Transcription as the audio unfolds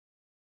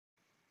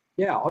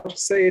Yeah, I'll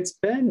just say it's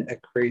been a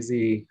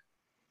crazy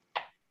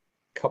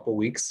couple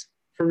weeks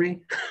for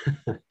me.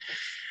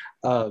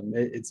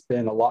 It's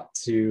been a lot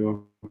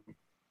to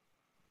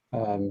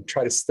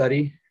try to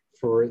study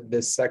for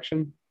this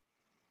section.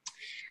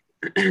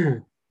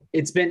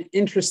 It's been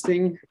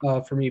interesting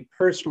for me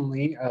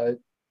personally,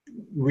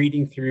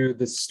 reading through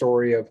the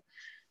story of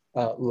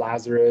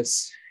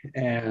Lazarus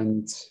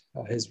and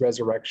his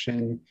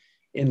resurrection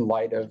in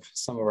light of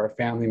some of our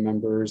family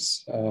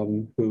members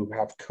who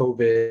have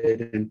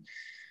COVID and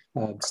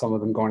some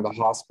of them going to the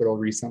hospital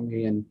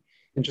recently, and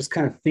just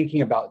kind of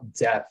thinking about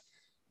death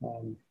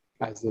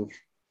as of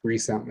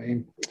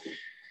recently.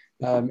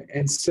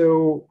 And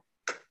so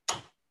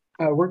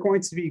we're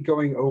going to be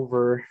going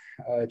over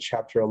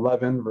chapter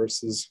 11,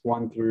 verses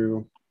 1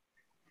 through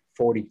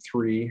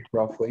 43,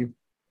 roughly.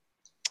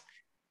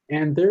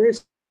 And there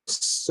is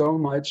so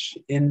much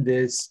in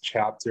this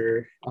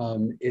chapter.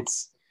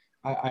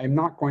 I'm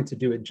not going to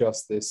do it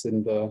justice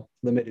in the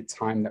limited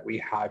time that we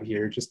have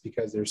here, just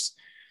because there's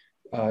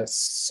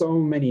so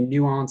many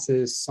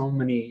nuances, so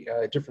many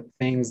different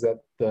things that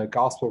the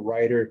gospel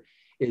writer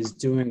is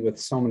doing with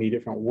so many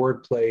different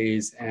word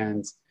plays,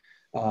 and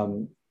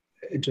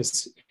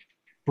just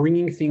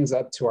bringing things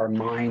up to our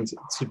minds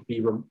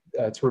to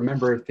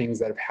remember things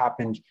that have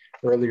happened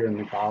earlier in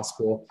the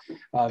gospel.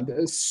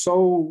 It's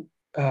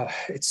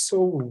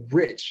so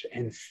rich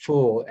and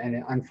full,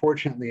 and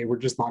unfortunately, we're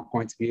just not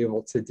going to be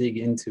able to dig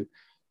into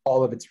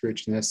all of its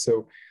richness.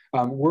 So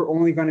we're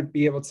only going to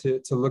be able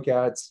to look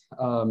at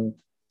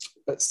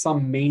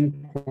some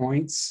main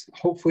points.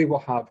 Hopefully, we'll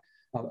have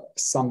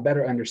some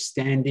better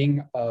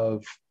understanding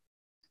of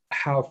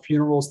how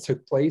funerals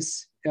took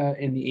place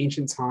in the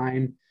ancient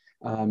time,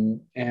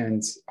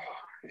 and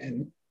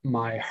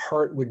my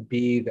heart would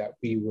be that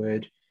we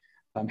would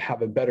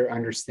have a better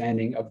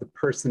understanding of the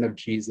person of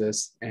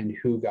Jesus and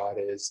who God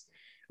is.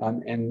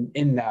 And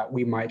in that,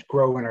 we might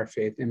grow in our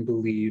faith and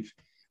believe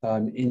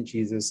in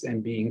Jesus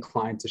and be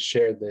inclined to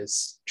share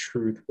this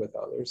truth with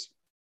others.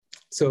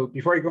 So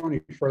before I go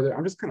any further,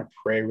 I'm just going to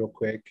pray real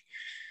quick.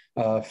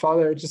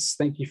 Father, I just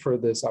thank you for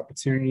this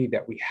opportunity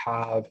that we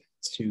have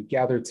to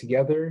gather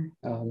together,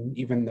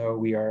 even though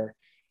we are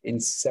in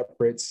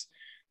separate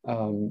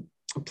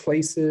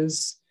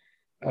places.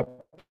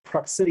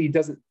 Proximity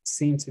doesn't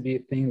seem to be a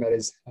thing that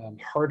is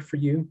hard for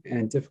you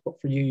and difficult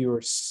for you. You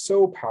are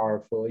so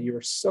powerful. You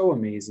are so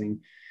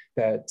amazing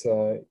that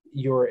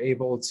you're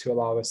able to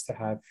allow us to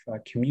have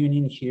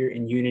communion here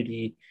in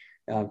unity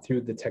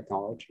through the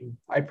technology.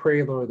 I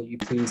pray, Lord, that you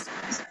please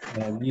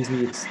use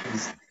me to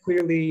speak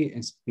clearly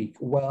and speak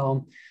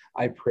well.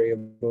 I pray,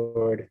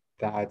 Lord,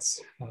 that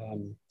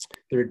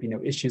there would be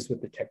no issues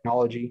with the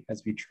technology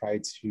as we try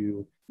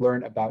to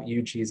learn about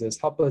you, Jesus.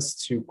 Help us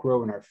to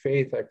grow in our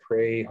faith. I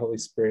pray, Holy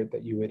Spirit,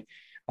 that you would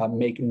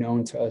make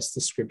known to us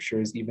the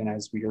scriptures even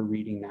as we are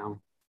reading now.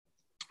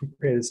 We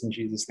pray this in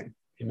Jesus' name.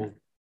 Amen.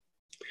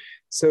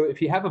 So if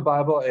you have a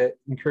Bible, I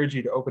encourage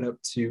you to open up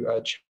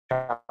to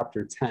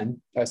chapter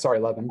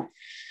 11.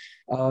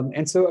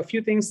 And so a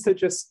few things to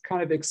just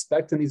kind of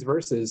expect in these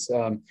verses.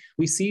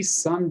 We see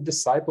some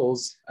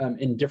disciples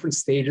in different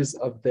stages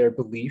of their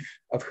belief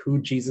of who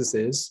Jesus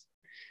is.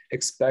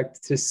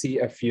 Expect to see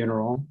a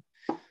funeral.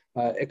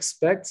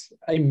 Expect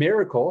a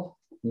miracle,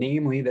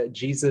 namely that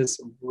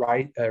Jesus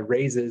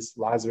raises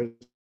Lazarus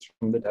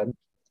from the dead.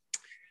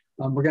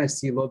 We're going to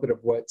see a little bit of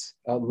what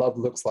love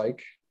looks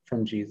like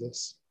from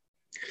Jesus.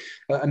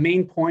 A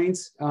main point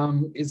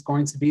is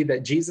going to be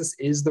that Jesus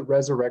is the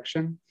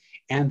resurrection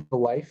and the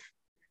life.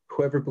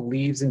 Whoever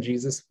believes in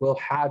Jesus will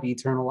have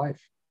eternal life.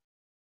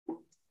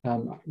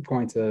 I'm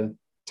going to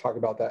talk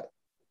about that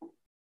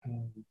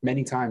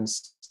many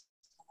times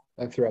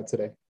throughout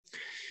today.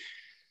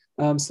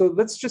 So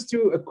let's just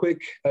do a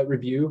quick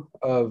review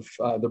of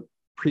the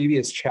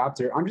previous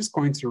chapter. I'm just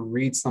going to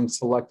read some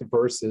selected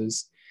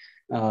verses.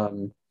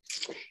 And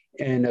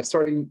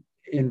starting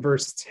in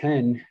verse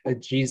 10,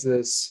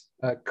 Jesus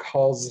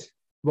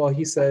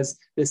he says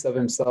this of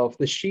himself: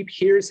 the sheep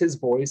hears his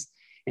voice,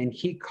 and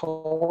he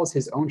calls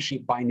his own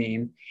sheep by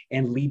name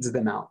and leads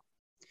them out.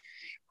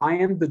 I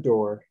am the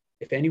door.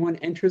 If anyone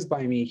enters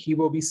by me, he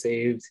will be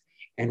saved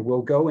and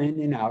will go in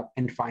and out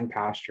and find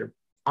pasture.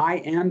 I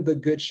am the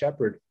good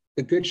shepherd.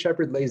 The good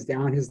shepherd lays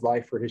down his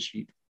life for his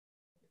sheep.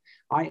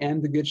 I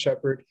am the good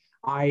shepherd.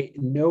 I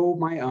know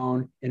my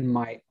own, and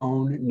my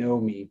own know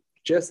me,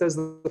 just as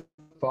the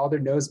Father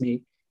knows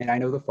me, and I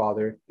know the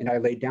Father, and I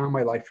lay down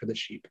my life for the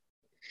sheep.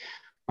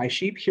 My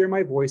sheep hear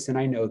my voice, and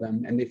I know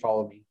them, and they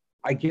follow me.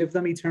 I give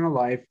them eternal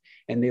life,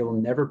 and they will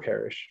never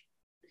perish,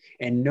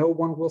 and no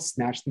one will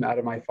snatch them out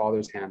of my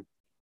Father's hand.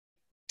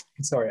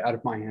 Out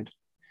of my hand.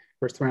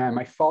 Verse 29,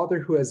 my Father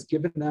who has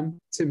given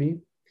them to me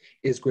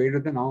is greater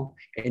than all,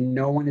 and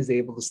no one is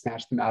able to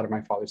snatch them out of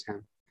my Father's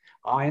hand.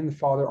 I and the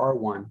Father are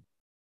one.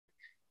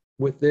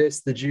 With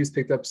this, the Jews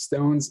picked up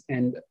stones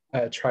and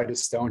tried to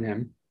stone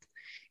him.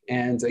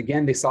 And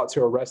again, they sought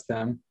to arrest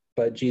them,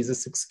 but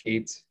Jesus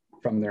escaped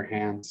from their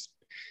hands.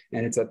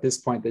 And it's at this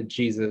point that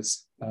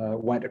Jesus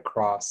went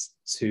across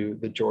to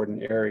the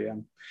Jordan area.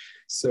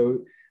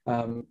 So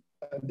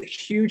the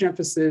huge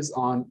emphasis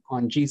on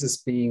Jesus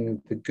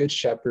being the good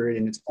shepherd,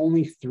 and it's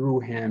only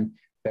through him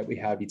that we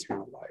have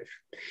eternal life.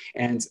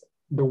 And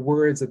the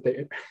words that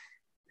they,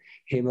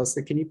 hey,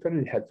 Melissa, can you put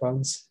in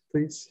headphones,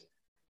 please?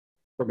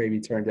 Or maybe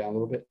turn down a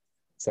little bit.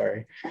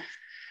 Sorry.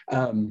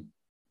 And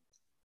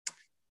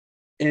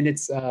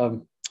it's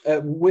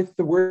with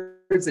the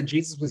words that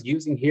Jesus was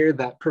using here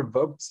that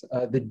provoked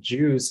the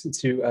Jews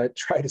to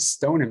try to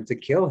stone him, to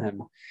kill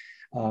him.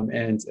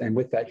 And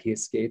with that, he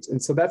escapes.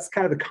 And so that's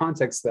kind of the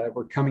context that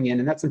we're coming in.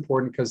 And that's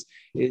important because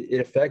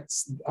it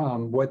affects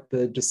what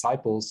the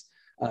disciples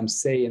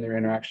say in their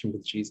interaction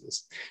with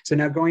Jesus. So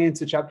now going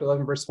into chapter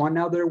 11, verse 1,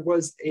 now there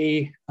was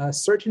a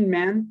certain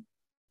man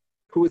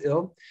who was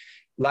ill,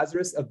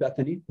 Lazarus of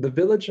Bethany, the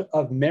village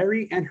of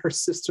Mary and her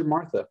sister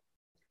Martha.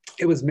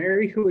 It was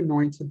Mary who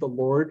anointed the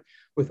Lord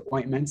with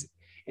ointment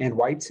and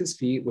wiped his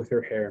feet with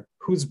her hair,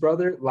 whose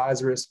brother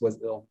Lazarus was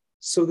ill.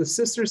 So the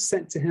sisters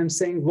sent to him,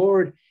 saying,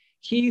 Lord,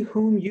 he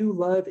whom you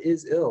love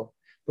is ill.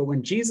 But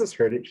when Jesus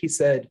heard it, he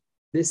said,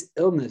 this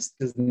illness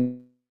is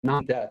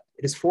not death.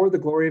 It is for the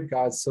glory of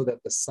God, so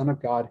that the Son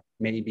of God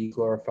may be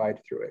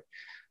glorified through it.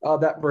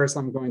 That verse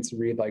I'm going to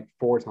read like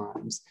 4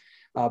 times.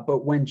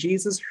 But when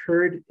Jesus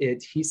heard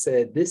it, he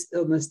said, this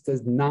illness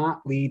does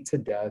not lead to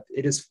death.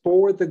 It is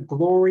for the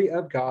glory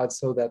of God,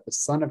 so that the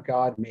Son of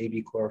God may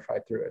be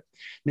glorified through it.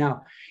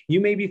 Now,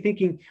 you may be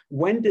thinking,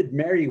 when did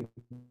Mary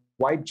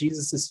wipe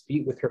Jesus's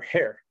feet with her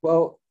hair?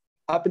 Well,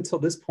 up until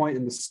this point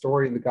in the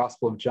story in the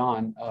Gospel of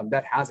John,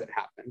 that hasn't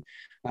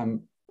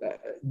happened.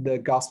 The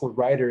Gospel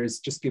writer is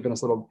just giving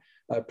us a little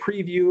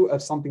preview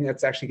of something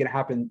that's actually going to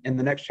happen in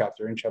the next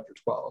chapter, in chapter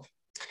 12.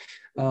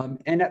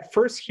 And at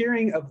first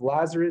hearing of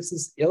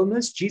Lazarus's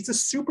illness,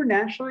 Jesus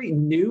supernaturally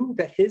knew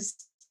that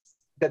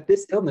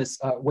this illness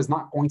was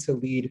not going to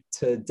lead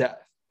to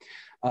death,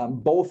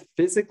 both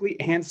physically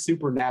and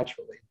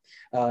supernaturally,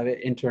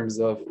 in terms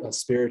of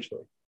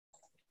spiritually.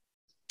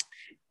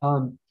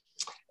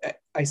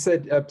 I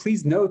said,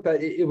 please note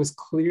that it was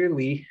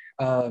clearly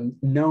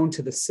known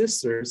to the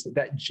sisters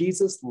that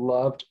Jesus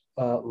loved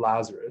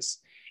Lazarus.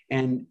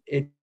 And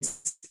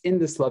it's in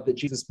this love that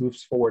Jesus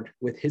moves forward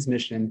with his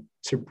mission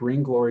to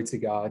bring glory to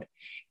God.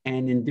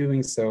 And in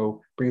doing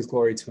so, brings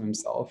glory to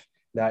himself,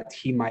 that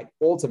he might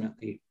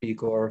ultimately be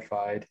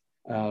glorified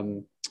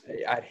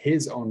at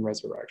his own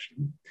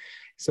resurrection.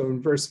 So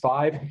in verse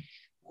 5,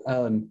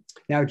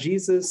 now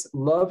Jesus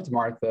loved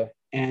Martha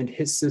and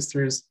his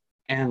sisters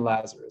and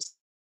Lazarus.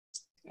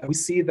 We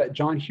see that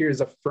John here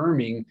is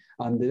affirming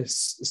on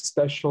this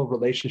special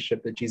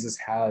relationship that Jesus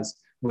has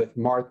with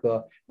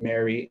Martha,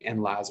 Mary,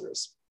 and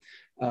Lazarus.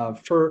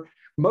 For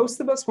most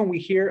of us, when we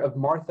hear of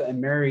Martha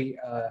and Mary,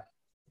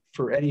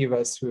 for any of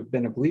us who have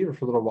been a believer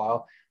for a little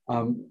while,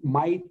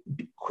 might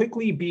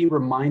quickly be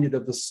reminded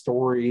of the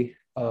story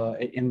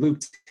in Luke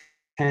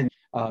 10,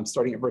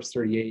 starting at verse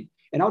 38.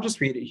 And I'll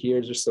just read it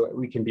here just so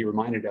we can be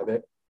reminded of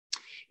it.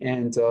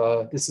 And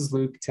this is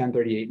Luke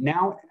 10:38.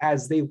 Now,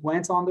 as they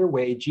went on their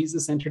way,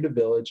 Jesus entered a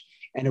village,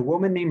 and a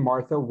woman named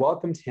Martha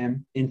welcomed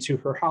him into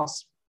her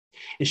house.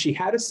 And she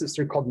had a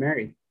sister called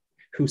Mary,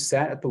 who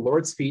sat at the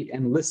Lord's feet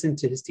and listened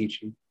to his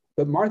teaching.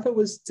 But Martha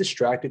was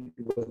distracted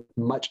with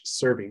much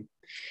serving.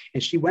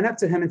 And she went up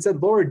to him and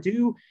said, Lord,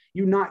 do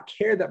you not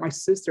care that my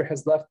sister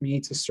has left me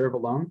to serve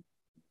alone?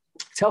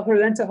 Tell her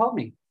then to help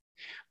me.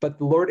 But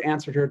the Lord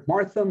answered her,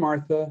 Martha,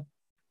 Martha,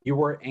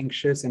 you are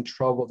anxious and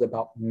troubled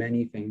about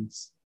many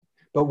things.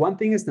 But one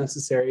thing is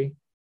necessary.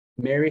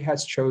 Mary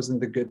has chosen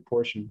the good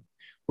portion,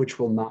 which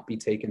will not be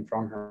taken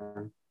from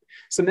her.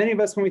 So many of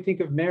us, when we think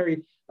of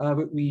Mary,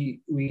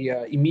 we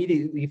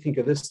immediately think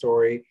of this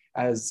story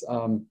as,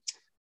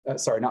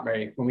 sorry, not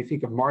Mary. When we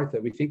think of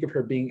Martha, we think of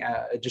her being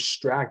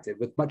distracted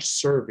with much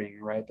serving,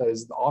 right? That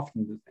is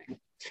often the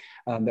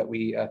thing that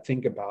we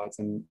think about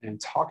and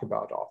talk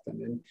about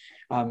often.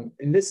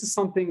 And this is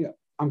something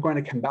I'm going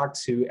to come back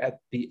to at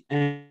the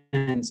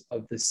end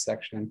of this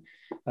section.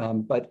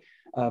 But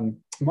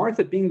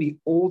Martha, being the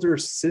older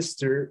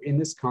sister in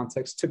this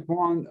context, took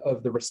on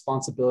of the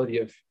responsibility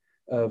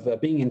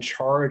of being in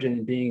charge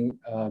and being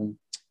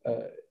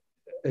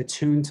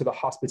attuned to the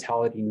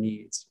hospitality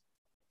needs.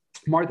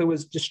 Martha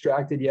was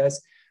distracted,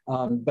 yes,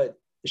 but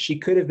she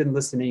could have been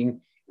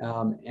listening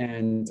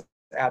and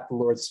at the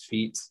Lord's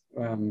feet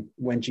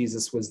when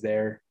Jesus was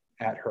there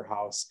at her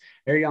house.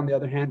 Mary, on the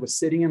other hand, was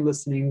sitting and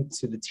listening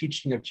to the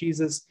teaching of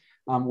Jesus,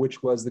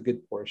 which was the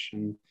good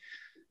portion.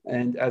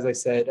 And as I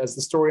said, as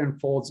the story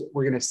unfolds,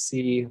 we're going to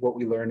see what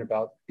we learn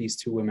about these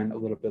two women a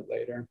little bit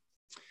later.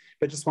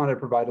 But just wanted to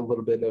provide a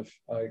little bit of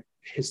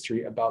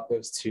history about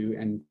those two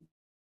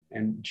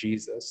and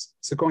Jesus.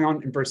 So going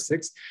on in verse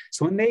 6,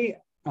 so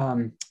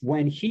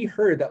when he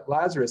heard that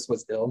Lazarus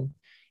was ill,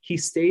 he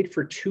stayed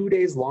for 2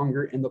 days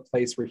longer in the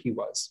place where he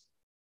was.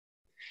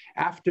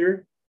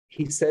 After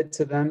he said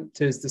to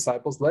his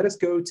disciples, let us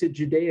go to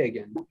Judea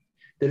again.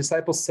 The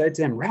disciples said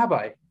to him,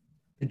 Rabbi,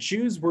 the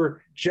Jews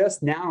were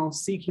just now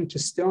seeking to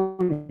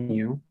stone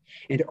you,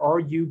 and are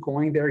you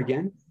going there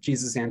again?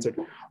 Jesus answered,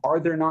 are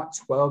there not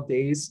 12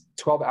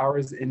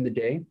 hours in the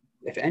day?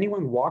 If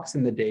anyone walks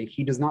in the day,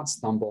 he does not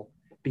stumble,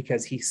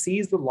 because he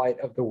sees the light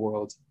of the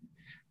world.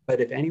 But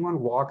if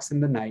anyone walks in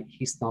the night,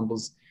 he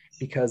stumbles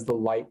because the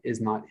light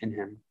is not in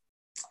him.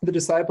 The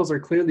disciples are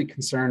clearly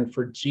concerned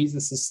for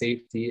Jesus'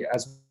 safety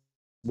as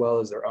well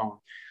as their own.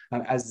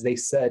 As they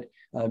said,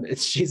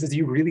 it's Jesus, do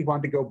you really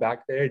want to go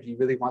back there? Do you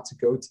really want to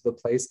go to the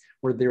place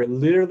where they're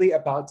literally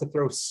about to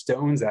throw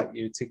stones at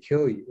you to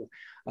kill you?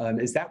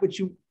 Is that what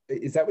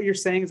you're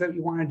saying? Is that what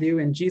you want to do?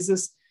 And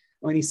Jesus,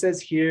 when he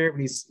says here,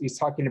 when he's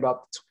talking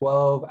about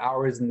 12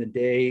 hours in the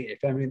day,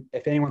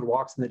 if anyone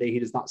walks in the day, he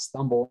does not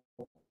stumble.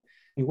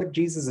 And what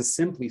Jesus is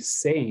simply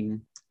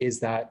saying is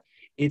that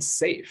it's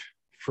safe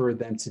for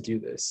them to do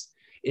this.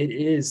 It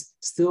is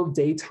still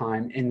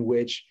daytime in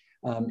which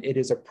it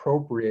is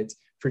appropriate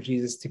for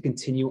Jesus to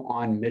continue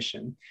on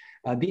mission.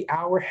 The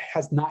hour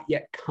has not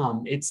yet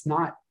come. It's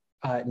not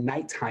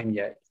nighttime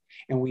yet.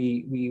 And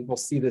we will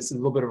see this a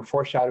little bit of a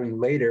foreshadowing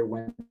later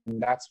when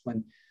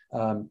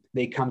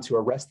they come to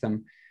arrest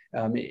him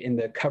in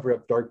the cover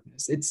of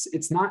darkness.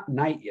 It's not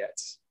night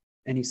yet.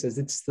 And he says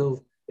it's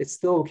still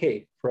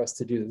okay for us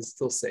to do this. It's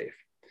still safe.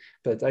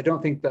 But I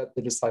don't think that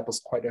the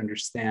disciples quite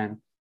understand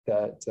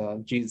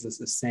that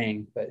Jesus is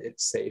saying that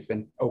it's safe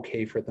and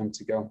okay for them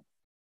to go.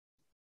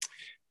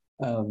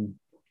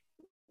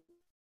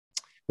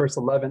 Verse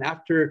 11,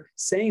 after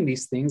saying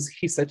these things,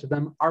 he said to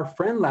them, our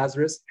friend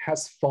Lazarus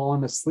has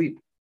fallen asleep,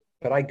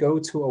 but I go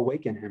to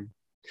awaken him.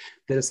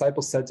 The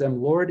disciples said to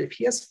him, Lord, if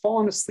he has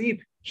fallen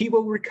asleep, he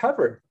will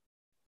recover.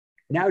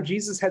 Now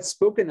Jesus had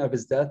spoken of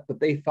his death, but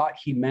they thought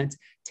he meant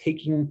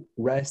taking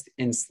rest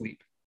in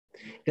sleep.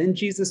 Then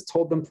Jesus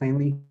told them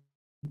plainly,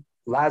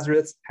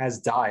 Lazarus has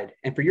died,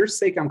 and for your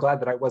sake I'm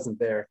glad that I wasn't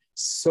there,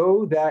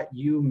 so that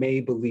you may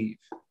believe.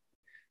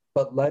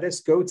 But let us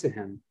go to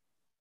him.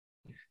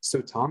 So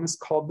Thomas,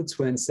 called the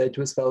twin, said to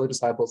his fellow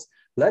disciples,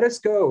 let us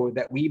go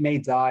that we may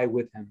die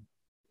with him.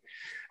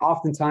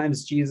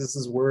 Oftentimes,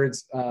 Jesus's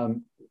words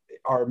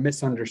are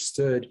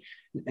misunderstood.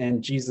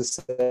 And Jesus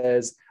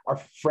says, our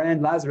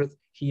friend Lazarus,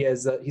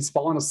 he's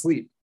fallen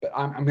asleep, but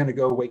I'm going to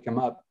go wake him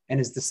up. And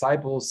his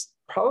disciples,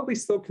 probably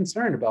still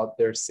concerned about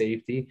their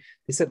safety,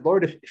 they said,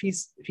 Lord, if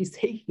he's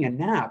taking a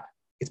nap,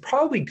 it's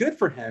probably good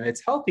for him.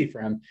 It's healthy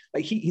for him.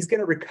 Like he's going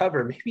to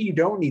recover. Maybe you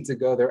don't need to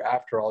go there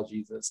after all,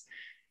 Jesus.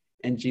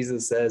 And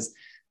Jesus says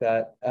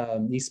that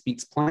he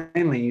speaks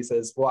plainly. He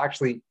says, well,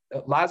 actually,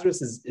 Lazarus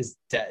is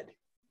dead.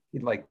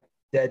 He's like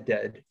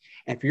dead.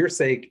 And for your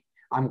sake,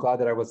 I'm glad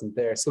that I wasn't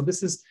there. So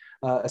this is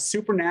a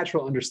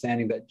supernatural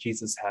understanding that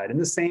Jesus had. In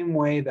the same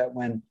way that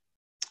when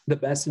the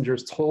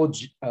messengers told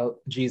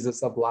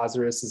Jesus of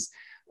Lazarus's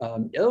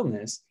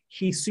illness,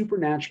 he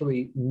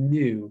supernaturally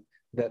knew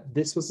that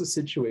this was a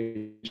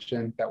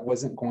situation that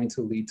wasn't going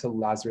to lead to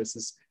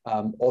Lazarus's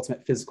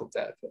ultimate physical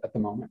death at the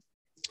moment.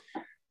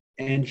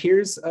 And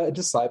here's a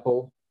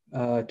disciple,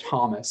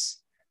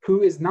 Thomas,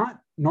 who is not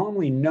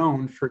normally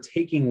known for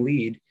taking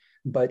lead,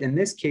 but in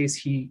this case,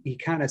 he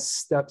kind of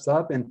steps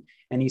up and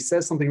he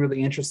says something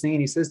really interesting.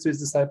 And he says to his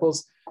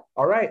disciples,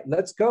 all right,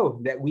 let's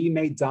go that we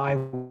may die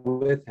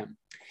with him.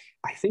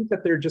 I think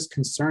that they're just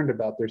concerned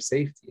about their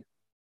safety.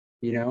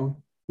 You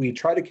know, we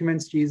try to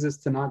convince Jesus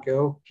to not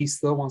go. He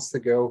still wants to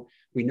go.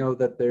 We know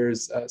that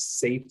there's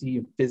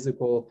safety,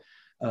 physical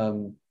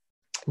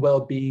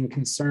well-being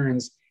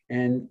concerns.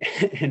 And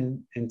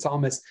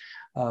Thomas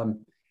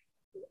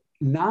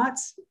not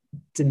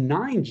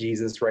denying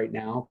Jesus right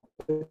now,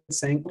 but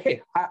saying,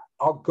 okay,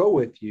 I'll go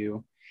with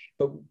you.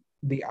 But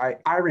the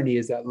irony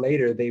is that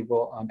later they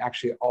will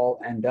actually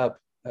all end up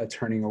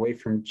turning away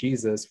from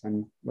Jesus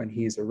when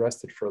he's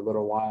arrested for a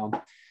little while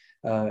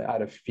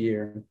out of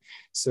fear.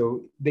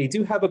 So they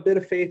do have a bit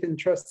of faith in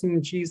trusting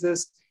in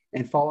Jesus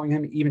and following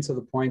him, even to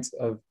the point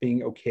of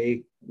being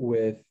okay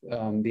with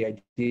the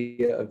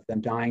idea of them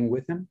dying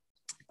with him.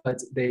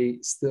 But they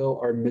still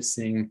are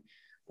missing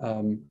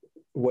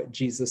what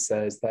Jesus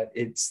says, that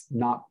it's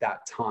not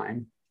that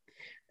time.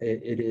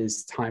 It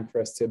is time for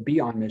us to be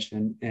on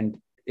mission, and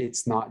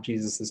it's not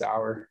Jesus's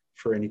hour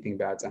for anything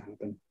bad to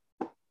happen.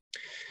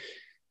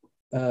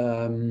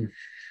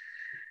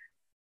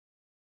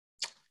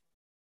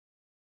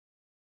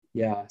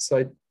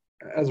 So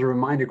as a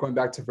reminder, going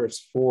back to verse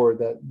 4,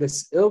 that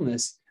this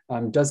illness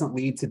doesn't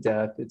lead to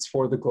death. It's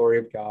for the glory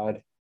of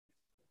God.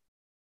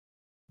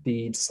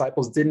 The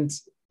disciples didn't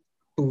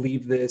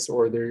believe this,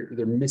 or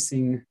they're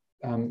missing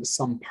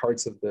some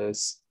parts of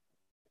this.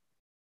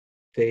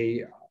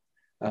 It's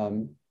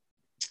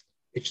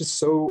just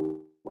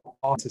so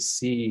awesome to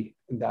see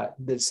that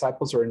the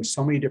disciples are in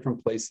so many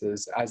different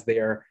places as they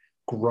are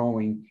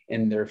growing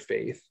in their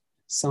faith.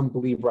 Some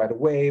believe right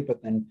away,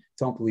 but then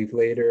don't believe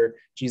later.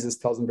 Jesus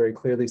tells them very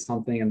clearly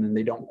something, and then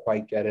they don't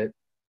quite get it.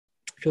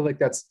 I feel like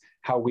that's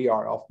how we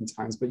are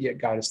oftentimes, but yet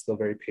God is still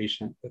very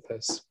patient with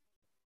us.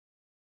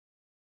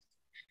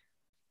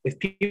 If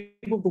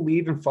people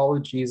believe and follow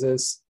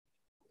Jesus,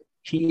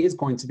 he is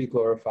going to be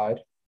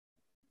glorified.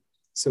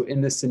 So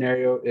in this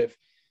scenario, if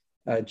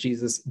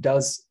Jesus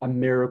does a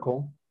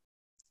miracle,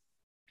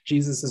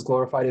 Jesus is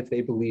glorified if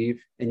they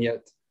believe, and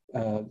yet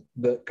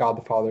God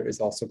the Father is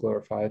also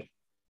glorified.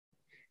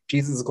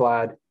 Jesus is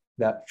glad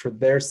that for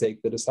their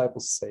sake, the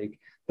disciples' sake,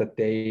 that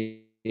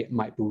they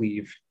might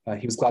believe.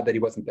 He was glad that he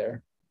wasn't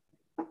there.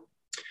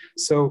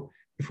 So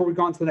before we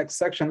go on to the next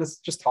section, let's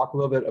just talk a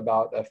little bit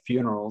about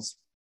funerals.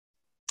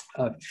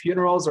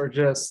 Funerals are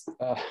just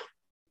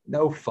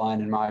no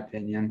fun, in my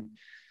opinion.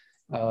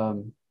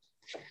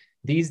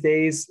 These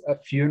days, a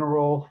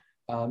funeral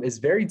is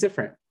very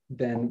different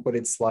than what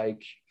it's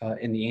like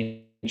in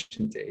the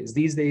ancient days.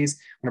 These days,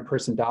 when a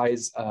person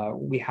dies,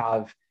 we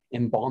have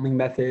embalming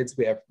methods,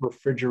 we have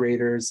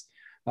refrigerators,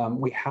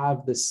 we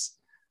have this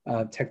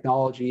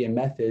technology and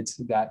methods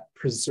that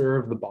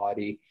preserve the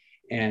body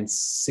and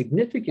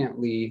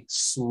significantly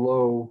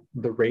slow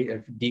the rate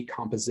of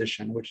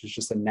decomposition, which is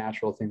just a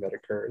natural thing that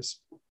occurs.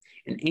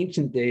 In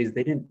ancient days,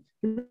 they didn't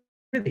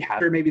really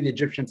have, or maybe the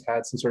Egyptians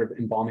had some sort of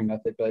embalming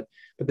method, but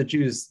the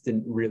Jews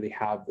didn't really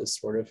have this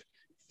sort of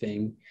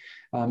thing.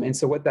 And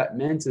so what that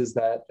meant is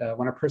that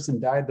when a person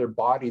died, their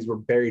bodies were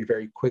buried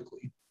very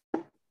quickly.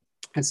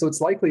 And so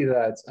it's likely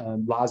that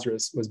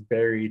Lazarus was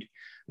buried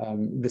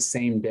the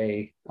same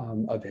day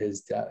of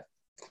his death.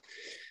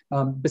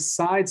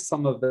 Besides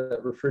some of the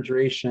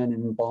refrigeration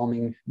and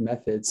embalming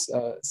methods,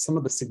 some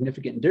of the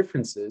significant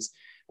differences,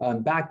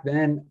 back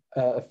then,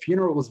 a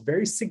funeral was a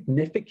very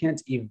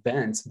significant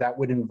event that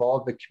would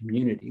involve the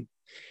community.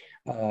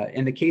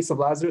 In the case of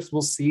Lazarus,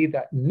 we'll see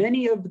that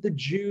many of the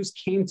Jews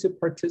came to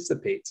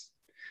participate.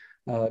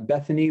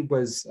 Bethany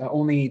was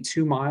only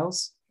 2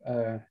 miles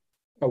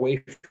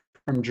away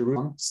from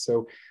Jerusalem.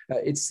 So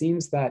it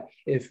seems that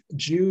if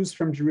Jews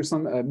from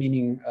Jerusalem,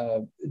 meaning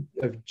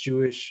of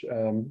Jewish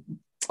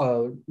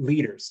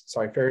leaders,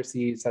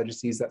 Pharisees,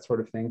 Sadducees, that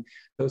sort of thing,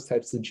 those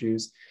types of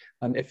Jews,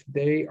 if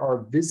they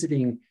are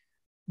visiting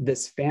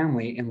this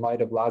family in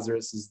light of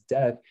Lazarus's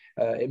death,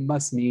 it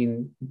must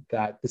mean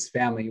that this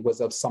family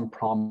was of some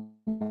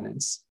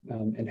prominence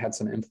and had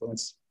some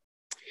influence.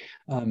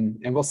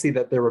 And we'll see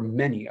that there were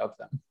many of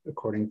them,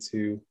 according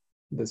to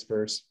this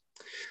verse.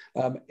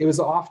 It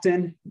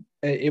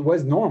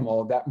was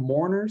normal that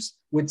mourners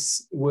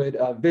would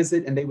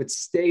visit, and they would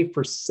stay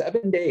for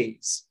 7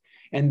 days.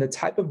 And the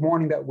type of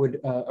mourning that would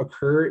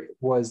occur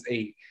was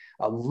a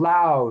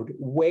loud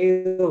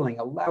wailing,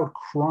 a loud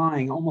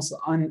crying, almost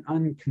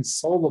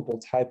unconsolable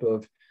type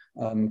of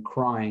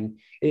crying.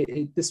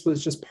 This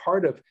was just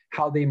part of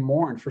how they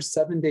mourned for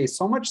 7 days,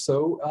 so much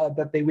so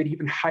that they would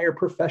even hire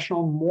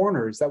professional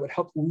mourners that would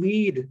help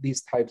lead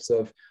these types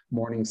of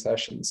mourning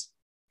sessions.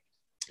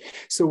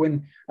 So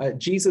when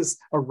Jesus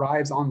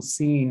arrives on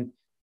scene,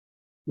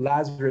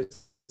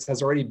 Lazarus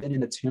has already been in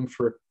the tomb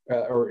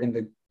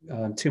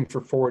tomb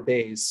for 4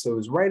 days. So it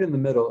was right in the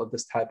middle of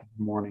this type of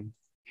mourning.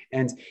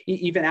 And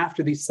even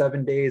after these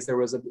 7 days, there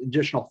was an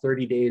additional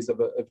 30 days of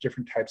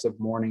different types of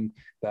mourning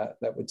that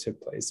would take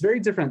place. Very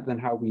different than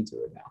how we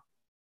do it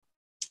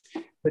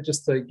now. But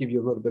just to give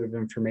you a little bit of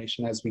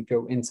information as we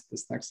go into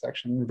this next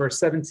section. In verse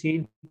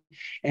 17,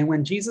 and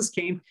when Jesus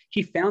came,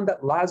 he found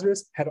that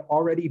Lazarus had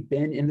already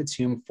been in the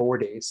tomb 4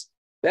 days.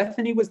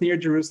 Bethany was near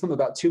Jerusalem,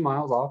 about 2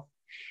 miles off,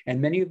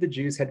 and many of the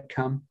Jews had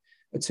come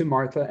to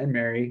Martha and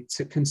Mary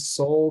to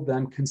console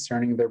them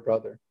concerning their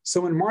brother.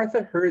 So when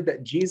Martha heard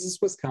that Jesus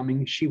was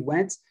coming, she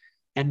went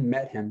and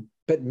met him.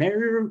 But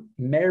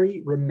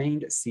Mary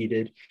remained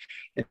seated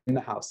in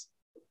the house.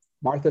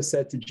 Martha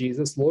said to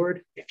Jesus,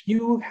 Lord, if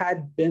you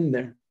had been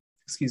there,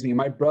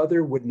 my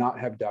brother would not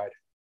have died.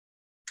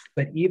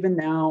 But even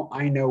now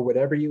I know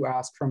whatever you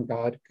ask from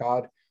God,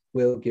 God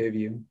will give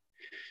you.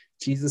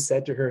 Jesus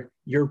said to her,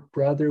 your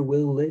brother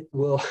will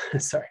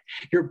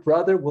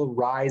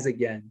rise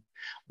again.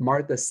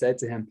 Martha said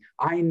to him,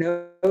 I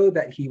know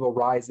that he will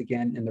rise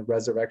again in the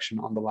resurrection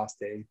on the last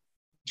day.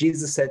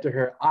 Jesus said to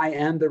her, I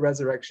am the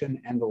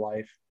resurrection and the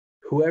life.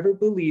 Whoever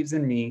believes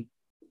in me,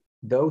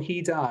 though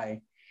he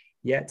die,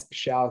 yet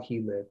shall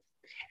he live.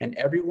 And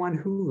everyone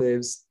who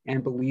lives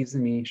and believes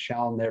in me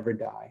shall never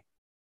die.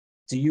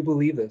 Do you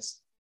believe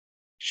this?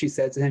 She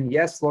said to him,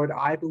 yes, Lord,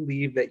 I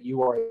believe that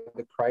you are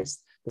the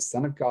Christ, the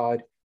Son of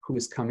God, who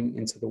is coming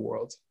into the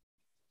world.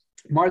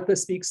 Martha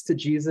speaks to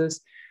Jesus,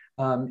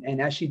 and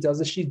as she does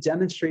this, she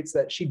demonstrates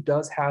that she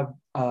does have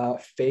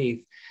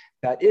faith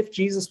that if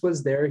Jesus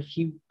was there,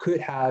 he could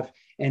have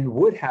and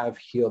would have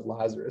healed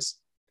Lazarus.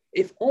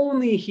 If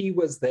only he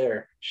was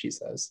there, she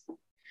says.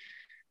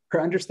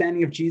 Her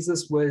understanding of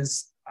Jesus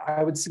was,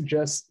 I would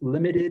suggest,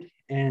 limited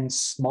and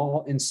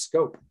small in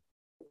scope.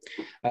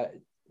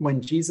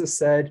 When Jesus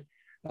said,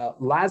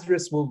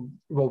 Lazarus will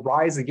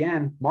rise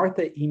again,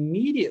 Martha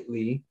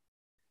immediately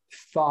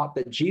thought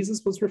that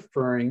Jesus was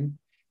referring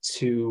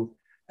to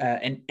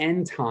an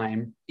end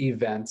time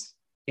event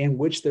in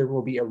which there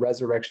will be a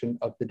resurrection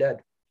of the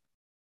dead.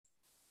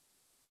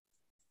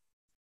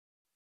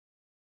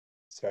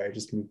 Sorry, I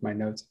just moved my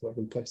notes all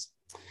over the place.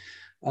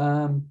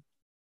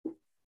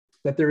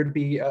 That there would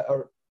be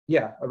a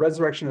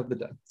resurrection of the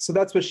dead. So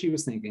that's what she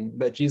was thinking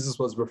that Jesus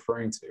was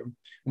referring to,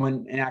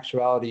 when in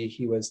actuality,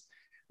 he was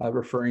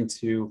referring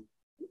to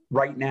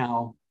right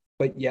now,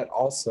 but yet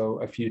also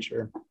a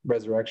future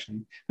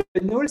resurrection.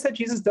 But notice that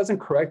Jesus doesn't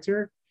correct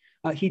her.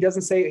 He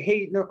doesn't say,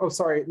 hey, no, oh,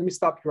 sorry, let me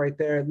stop you right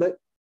there.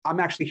 I'm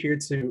actually here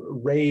to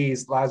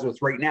raise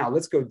Lazarus right now.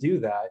 Let's go do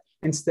that.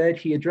 Instead,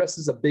 he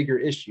addresses a bigger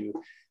issue,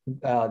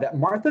 that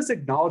Martha's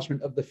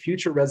acknowledgement of the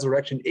future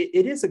resurrection,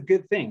 it is a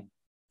good thing,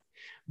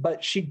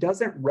 but she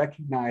doesn't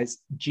recognize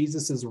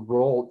Jesus's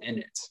role in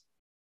it.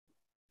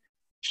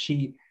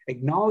 She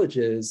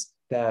acknowledges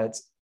that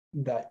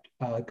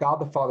God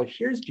the Father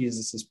hears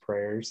Jesus's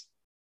prayers,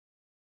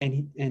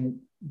 and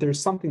there's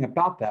something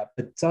about that,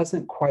 but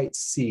doesn't quite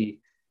see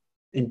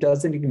and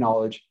doesn't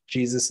acknowledge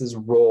Jesus's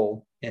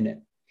role in it.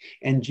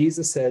 And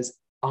Jesus says,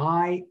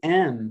 I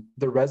am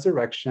the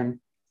resurrection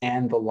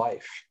and the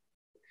life.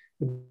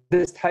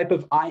 This type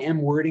of I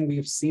am wording we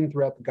have seen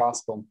throughout the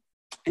gospel.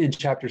 In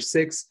chapter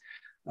 6,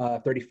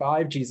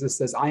 35, Jesus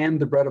says, I am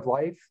the bread of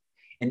life.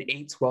 In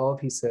 8:12,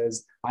 he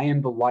says, I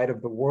am the light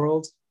of the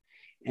world.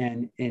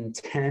 And in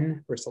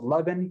 10, verse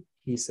 11,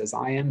 he says,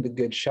 I am the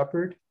good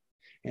shepherd.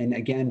 And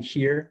again,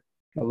 here,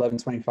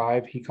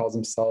 11:25, he calls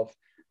himself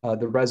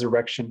the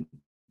resurrection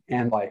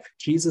and life.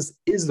 Jesus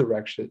is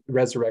the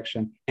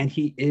resurrection, and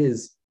he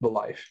is the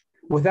life.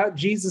 Without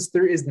Jesus,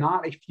 there is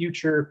not a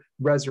future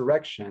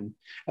resurrection.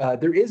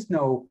 There is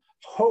no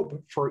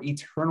hope for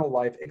eternal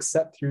life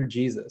except through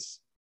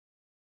Jesus.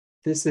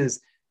 This has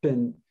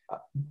been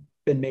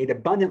made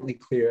abundantly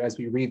clear as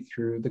we read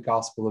through the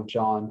Gospel of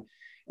John.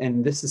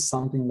 And this is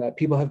something that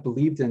people have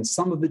believed in.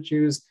 Some of the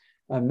Jews,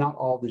 not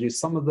all the Jews,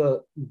 some of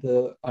the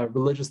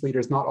religious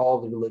leaders, not all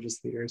the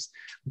religious leaders.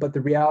 But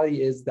the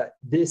reality is that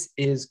this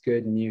is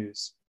good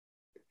news.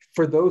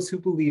 For those who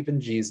believe in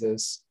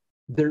Jesus,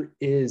 there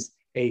is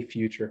a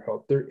future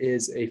hope. There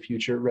is a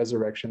future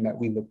resurrection that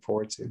we look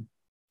forward to.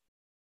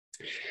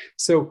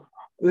 So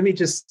let me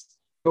just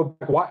go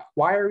back.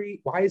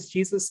 Why is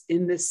Jesus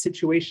in this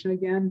situation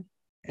again?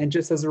 And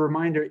just as a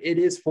reminder, it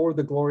is for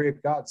the glory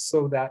of God,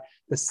 so that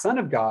the Son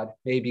of God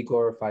may be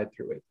glorified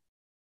through it.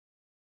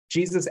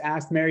 Jesus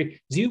asked Mary,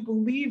 do you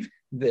believe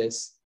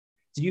this?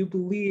 Do you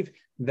believe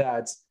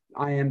that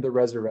I am the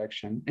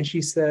resurrection? And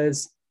she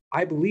says,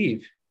 I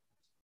believe.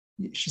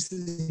 She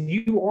says,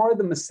 you are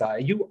the Messiah.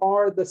 You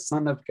are the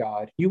Son of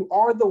God. You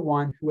are the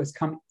one who has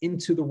come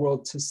into the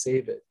world to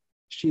save it.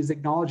 She's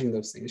acknowledging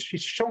those things.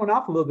 She's showing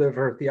off a little bit of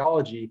her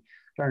theology.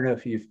 I don't know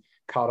if you've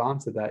caught on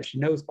to that. She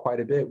knows quite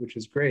a bit, which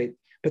is great,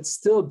 but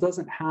still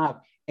doesn't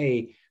have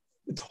a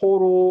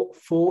total,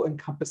 full,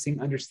 encompassing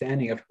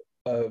understanding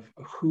of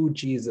who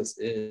Jesus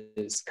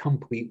is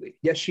completely.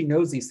 Yes, she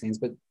knows these things,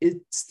 but it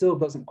still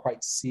doesn't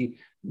quite see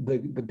the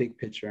big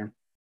picture.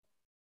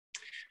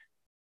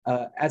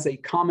 As a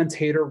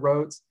commentator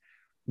wrote,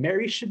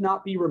 Mary should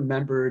not be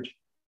remembered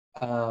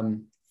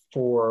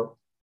for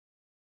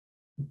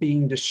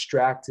being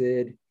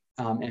distracted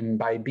and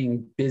by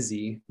being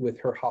busy with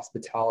her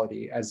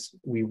hospitality, as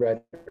we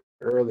read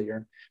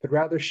earlier, but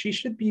rather she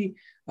should be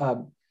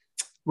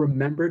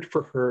remembered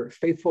for her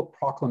faithful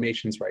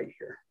proclamations right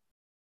here,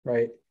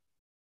 right?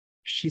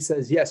 She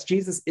says, yes,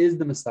 Jesus is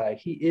the Messiah.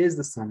 He is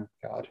the Son of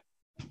God.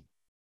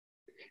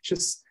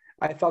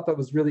 I thought that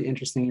was really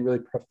interesting and really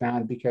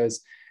profound,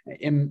 because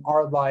in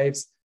our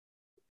lives,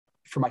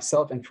 for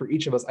myself and for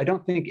each of us, I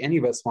don't think any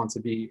of us want to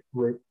be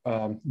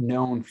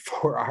known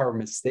for our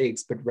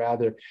mistakes, but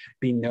rather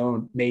be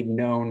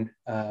remembered,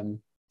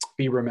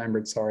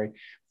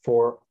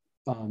 for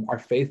our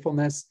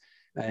faithfulness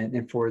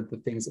and for the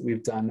things that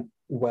we've done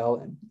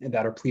well and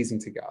that are pleasing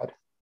to God.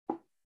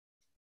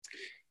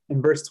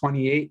 In verse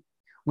 28,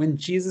 when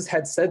Jesus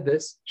had said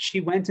this, she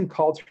went and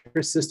called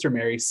her sister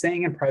Mary,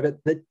 saying in private,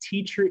 the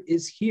teacher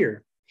is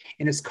here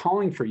and is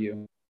calling for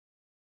you.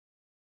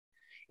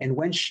 And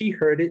when she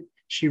heard it,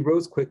 she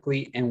rose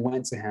quickly and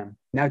went to him.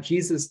 Now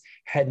Jesus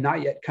had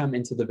not yet come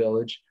into the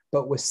village,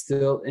 but was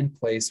still in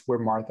place where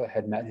Martha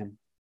had met him.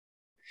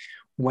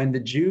 When the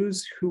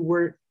Jews who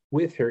were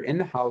with her in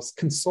the house,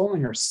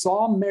 consoling her,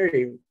 saw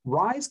Mary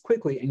rise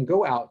quickly and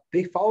go out,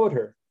 they followed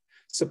her,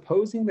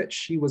 supposing that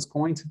she was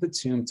going to the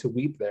tomb to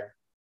weep there.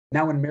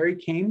 Now when Mary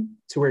came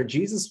to where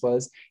Jesus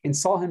was and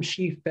saw him,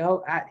 she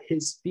fell at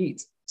his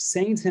feet,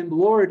 saying to him,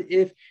 Lord,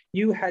 if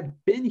you had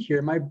been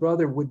here, my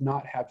brother would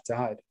not have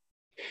died.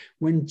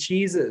 When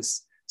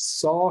Jesus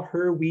saw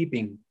her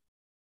weeping,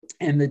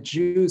 and the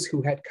Jews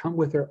who had come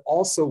with her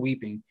also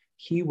weeping,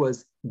 he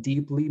was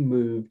deeply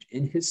moved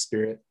in his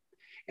spirit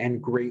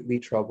and greatly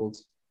troubled.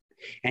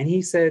 And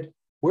he said,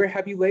 where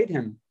have you laid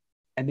him?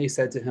 And they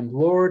said to him,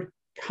 Lord,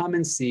 come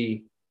and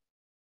see.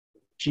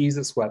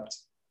 Jesus wept.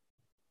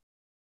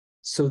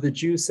 So the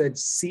Jews said,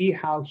 see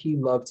how he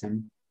loved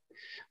him.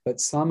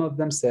 But some of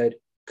them said,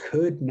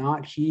 could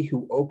not he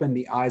who opened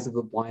the eyes of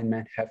the blind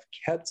man have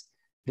kept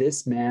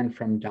this man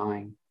from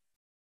dying?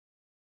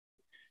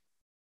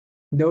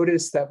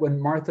 Notice that when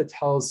Martha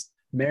tells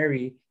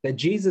Mary that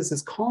Jesus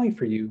is calling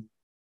for you,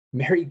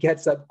 Mary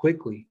gets up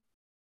quickly.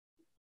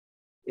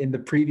 In the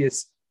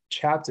previous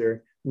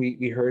chapter,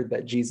 we heard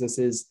that Jesus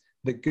is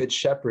the good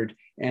shepherd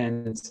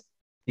and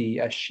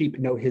the sheep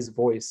know his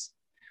voice.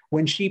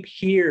 When sheep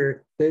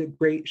hear the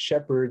great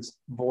shepherd's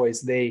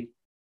voice, they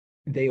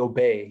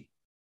obey.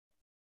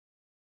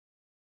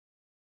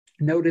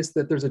 Notice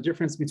that there's a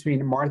difference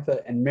between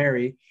Martha and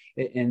Mary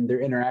in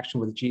their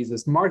interaction with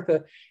Jesus.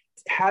 Martha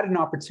had an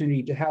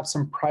opportunity to have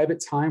some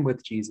private time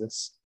with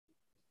Jesus,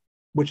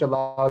 which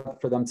allowed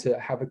for them to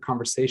have a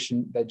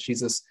conversation that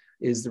Jesus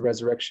is the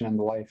resurrection and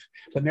the life.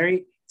 But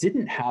Mary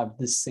didn't have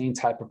the same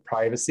type of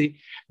privacy.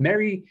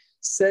 Mary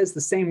says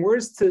the same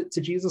words to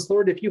Jesus,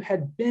 Lord, if you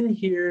had been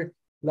here,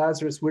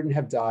 Lazarus wouldn't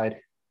have died.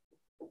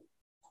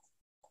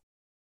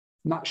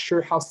 Not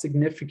sure how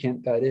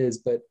significant that is,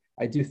 but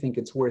I do think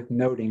it's worth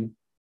noting.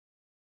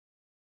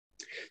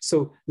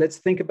 So let's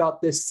think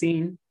about this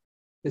scene.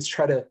 Let's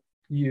try to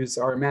use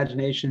our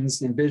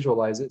imaginations and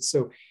visualize it.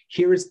 So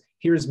here's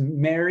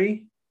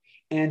Mary,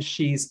 and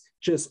she's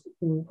just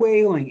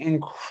wailing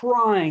and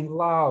crying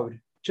loud,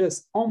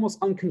 just almost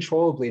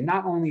uncontrollably.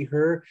 Not only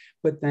her,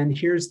 but then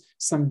here's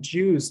some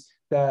Jews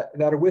that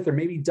are with her,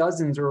 maybe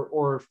dozens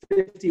or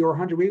 50 or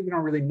 100, we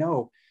don't really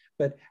know,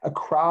 but a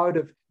crowd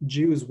of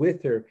Jews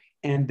with her,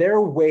 and they're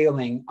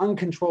wailing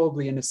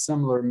uncontrollably in a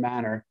similar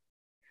manner,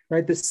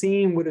 right? The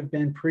scene would have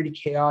been pretty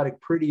chaotic,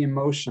 pretty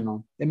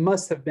emotional. It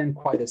must have been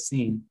quite a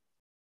scene.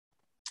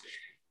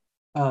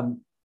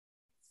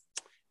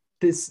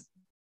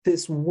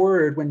 This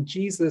word, when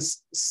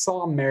Jesus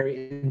saw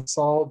Mary and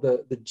saw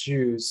the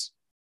Jews,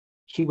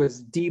 he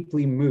was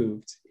deeply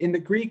moved. In the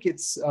Greek,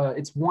 it's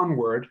one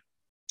word.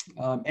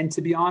 And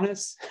to be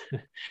honest,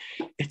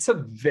 it's a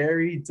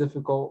very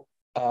difficult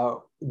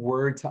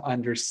word to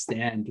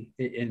understand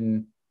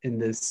in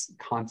this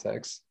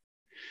context.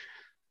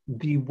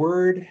 The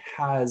word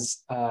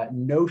has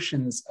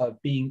notions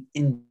of being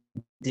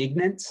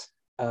indignant,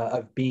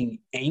 of being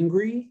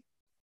angry.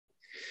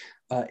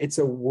 It's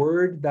a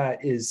word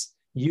that is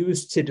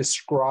used to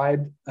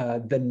describe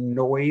the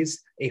noise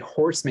a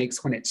horse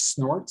makes when it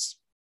snorts.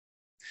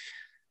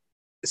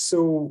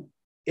 So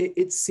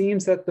it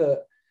seems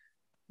that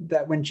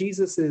when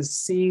Jesus is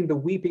seeing the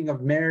weeping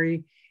of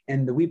Mary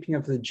and the weeping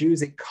of the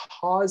Jews, it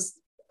caused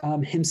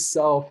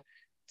himself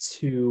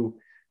to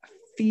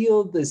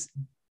feel this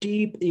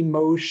deep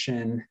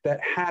emotion that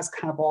has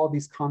kind of all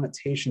these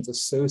connotations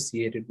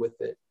associated with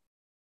it.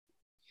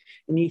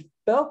 And he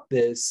felt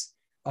this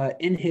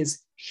in his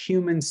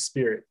human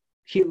spirit.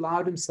 He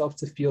allowed himself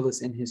to feel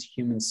this in his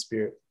human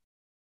spirit.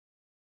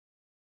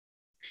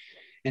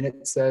 And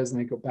it says, let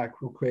me go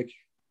back real quick.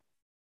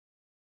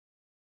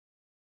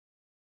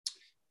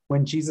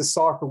 When Jesus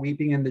saw her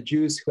weeping and the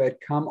Jews who had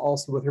come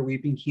also with her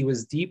weeping, he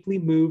was deeply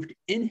moved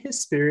in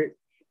his spirit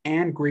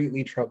and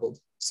greatly troubled.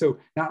 So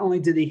not only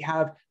did he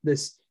have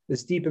this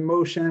deep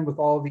emotion with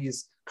all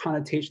these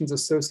connotations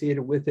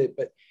associated with it,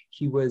 but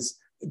he was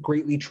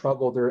greatly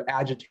troubled or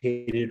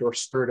agitated or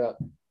stirred up.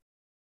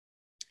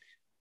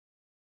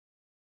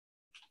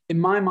 In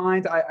my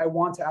mind, I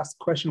want to ask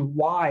the question,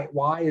 why?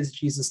 Why is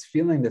Jesus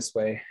feeling this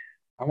way?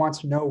 I want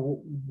to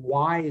know,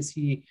 why is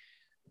he,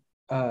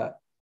 why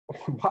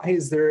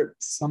is there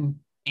some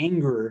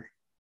anger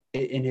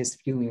in his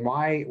feeling?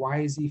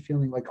 Why is he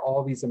feeling like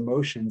all these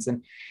emotions?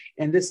 And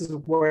this is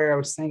where I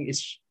was saying,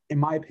 it's, in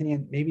my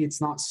opinion, maybe it's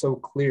not so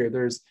clear.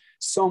 There's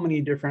so many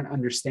different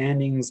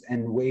understandings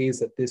and ways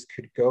that this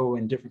could go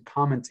in different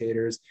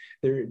commentators.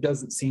 There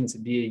doesn't seem to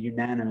be a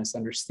unanimous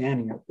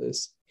understanding of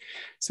this.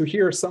 So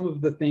here are some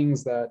of the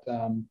things that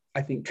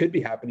I think could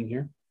be happening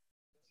here.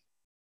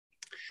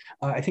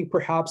 I think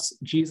perhaps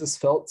Jesus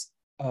felt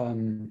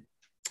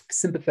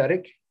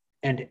sympathetic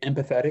and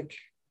empathetic.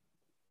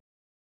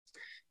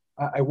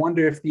 I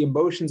wonder if the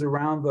emotions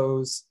around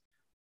those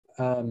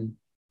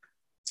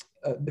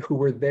who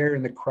were there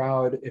in the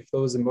crowd, if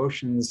those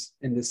emotions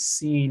in this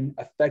scene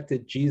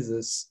affected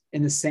Jesus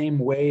in the same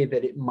way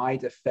that it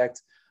might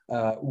affect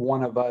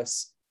one of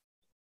us,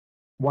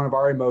 one of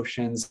our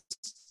emotions,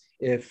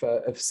 if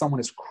someone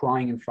is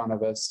crying in front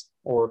of us,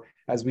 or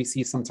as we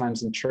see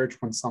sometimes in church,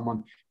 when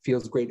someone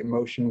feels great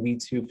emotion, we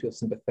too feel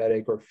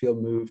sympathetic or feel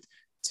moved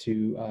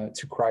to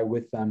cry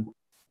with them.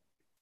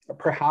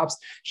 Perhaps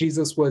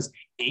Jesus was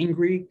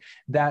angry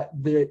that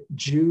the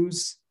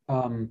Jews'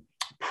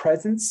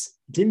 presence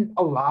didn't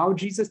allow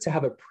Jesus to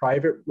have a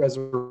private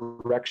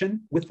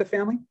resurrection with the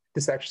family.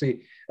 This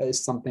actually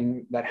is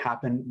something that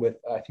happened with,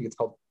 I think it's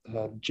called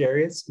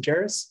Jairus,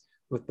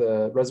 with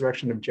the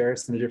resurrection of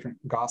Jairus in a different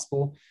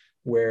gospel,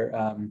 where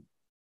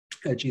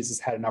Jesus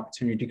had an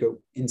opportunity to go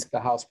into the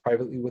house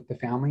privately with the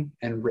family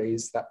and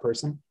raise that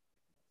person.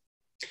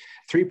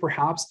 3,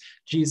 perhaps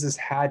Jesus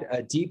had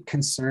a deep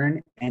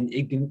concern and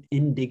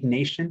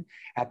indignation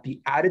at the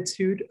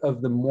attitude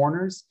of the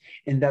mourners,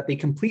 in that they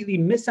completely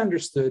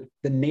misunderstood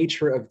the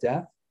nature of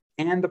death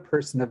and the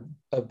person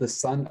of the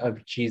Son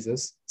of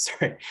Jesus.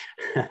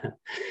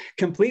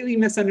 Completely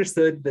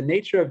misunderstood the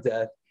nature of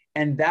death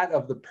and that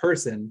of the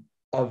person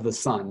of the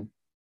Son.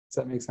 Does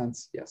that make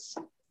sense? Yes.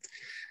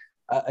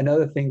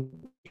 Another thing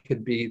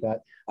could be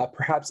that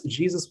perhaps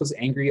Jesus was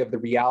angry of the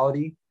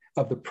reality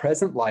of the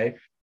present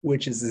life,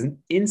 which is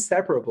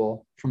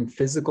inseparable from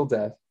physical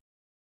death,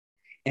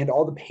 and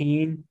all the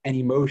pain and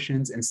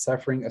emotions and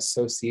suffering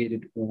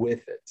associated with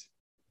it.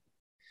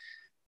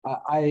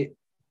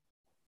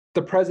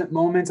 the present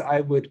moment,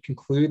 I would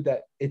conclude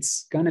that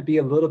it's going to be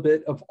a little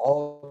bit of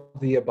all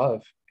of the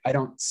above. I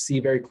don't see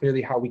very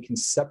clearly how we can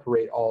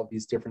separate all of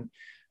these different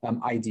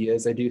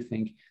ideas. I do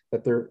think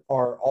that there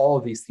are all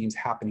of these themes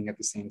happening at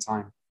the same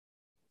time.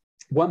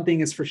 One thing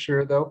is for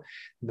sure, though,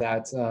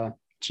 that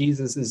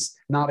Jesus is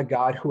not a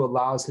God who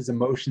allows his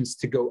emotions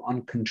to go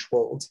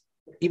uncontrolled.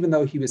 Even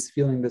though he was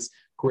feeling this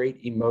great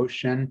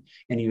emotion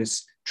and he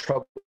was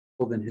troubled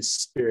in his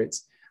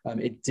spirits,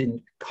 it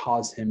didn't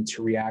cause him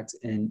to react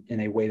in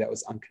a way that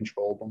was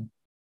uncontrollable.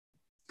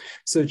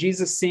 So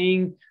Jesus,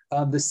 seeing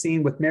the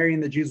scene with Mary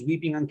and the Jews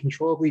weeping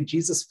uncontrollably,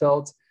 Jesus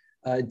felt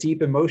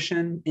deep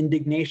emotion,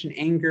 indignation,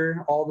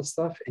 anger, all the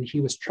stuff, and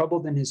he was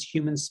troubled in his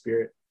human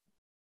spirit.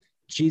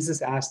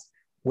 Jesus asked,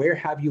 "Where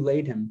have you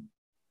laid him?"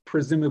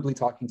 Presumably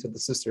talking to the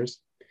sisters.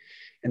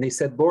 And they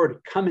said,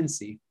 "Lord, come and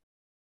see."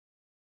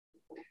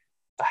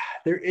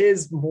 There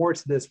is more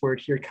to this word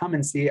here, come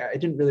and see. I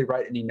didn't really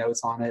write any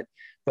notes on it,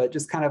 but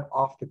just kind of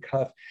off the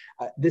cuff,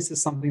 this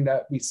is something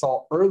that we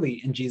saw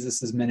early in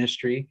Jesus's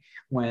ministry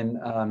when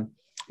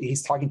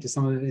he's talking to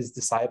some of his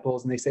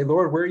disciples and they say,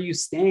 "Lord, where are you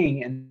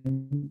staying?"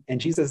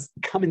 And Jesus,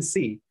 "Come and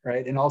see,"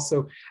 right? And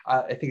also,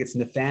 I think it's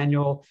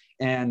Nathaniel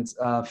and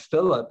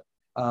Philip,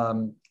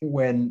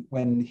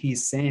 when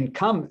he's saying,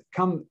 come,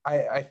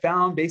 I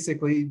found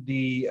basically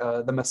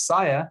the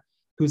Messiah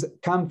who's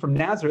come from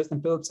Nazareth.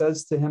 And Philip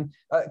says to him,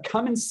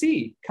 come and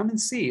see.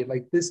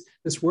 Like this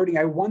wording,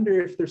 I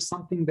wonder if there's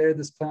something there,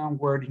 this found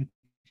wording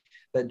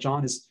that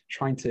John is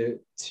trying to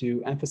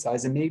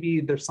emphasize. And maybe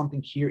there's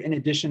something here in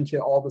addition to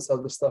all this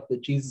other stuff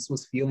that Jesus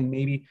was feeling.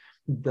 Maybe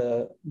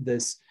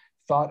this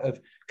thought of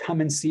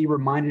come and see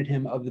reminded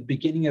him of the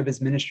beginning of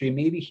his ministry.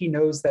 Maybe he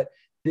knows that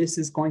this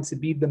is going to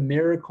be the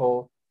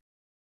miracle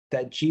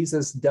that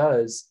Jesus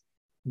does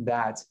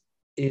that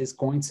is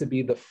going to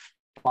be the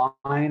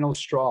final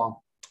straw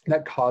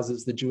that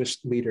causes the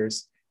Jewish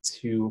leaders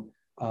to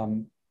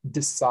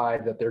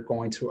decide that they're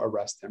going to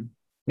arrest him.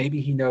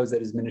 Maybe he knows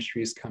that his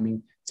ministry is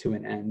coming to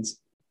an end.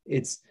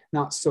 It's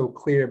not so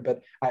clear,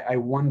 but I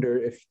wonder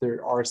if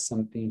there are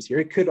some themes here.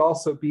 It could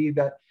also be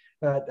that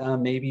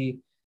maybe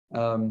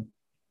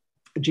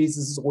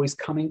Jesus is always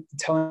telling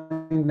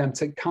them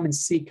to come and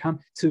see, come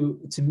to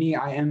me.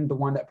 I am the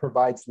one that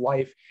provides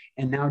life.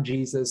 And now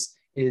Jesus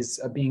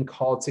is being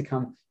called to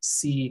come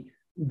see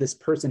this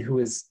person who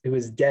is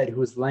dead,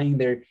 who is laying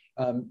there,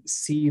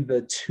 see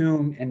the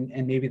tomb,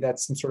 and maybe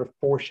that's some sort of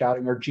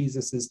foreshadowing, or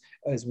Jesus is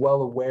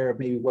well aware of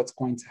maybe what's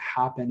going to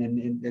happen,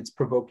 and it's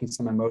provoking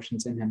some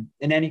emotions in him.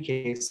 In any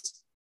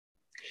case,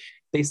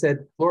 they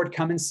said, "Lord,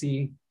 come and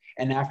see."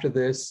 And after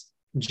this,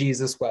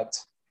 Jesus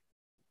wept.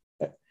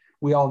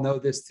 We all know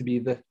this to be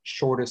the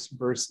shortest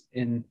verse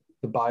in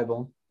the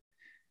Bible.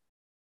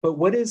 But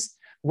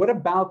what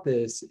about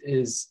this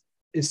is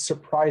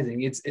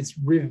surprising. It's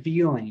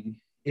revealing.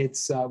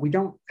 We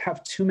don't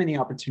have too many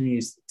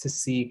opportunities to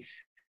see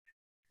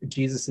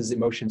Jesus's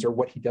emotions or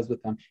what he does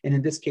with them. And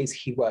in this case,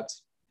 he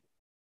wept.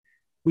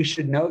 We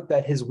should note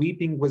that his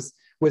weeping was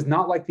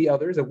not like the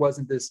others. It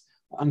wasn't this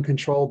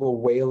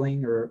uncontrollable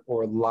wailing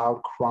or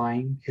loud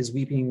crying. His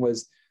weeping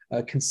was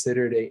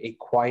considered a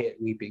quiet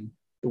weeping,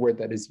 the word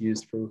that is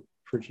used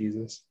for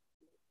Jesus.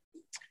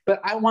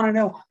 But I want to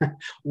know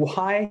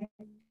why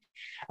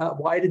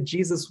did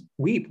Jesus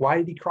weep? Why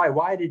did he cry?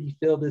 Why did he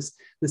feel this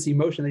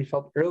emotion that he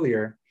felt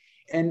earlier?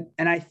 And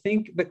I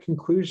think the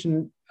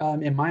conclusion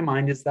in my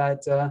mind is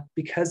that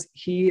because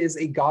he is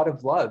a God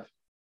of love.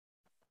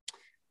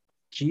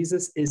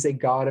 Jesus is a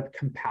God of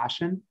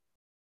compassion.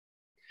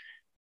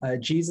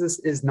 Jesus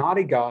is not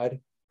a God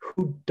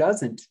who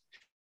doesn't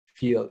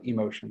feel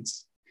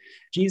emotions.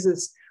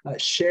 Jesus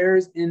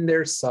shares in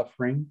their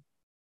suffering.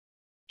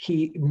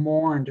 He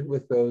mourned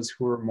with those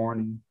who were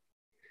mourning.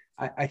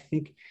 I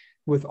think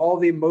with all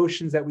the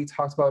emotions that we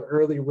talked about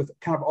earlier, with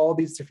kind of all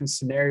these different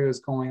scenarios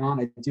going on,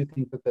 I do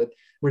think that there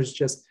was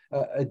just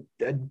a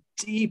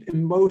deep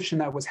emotion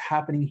that was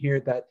happening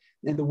here,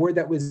 and the word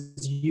that was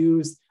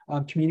used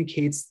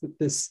communicates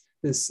this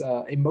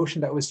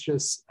emotion that was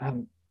just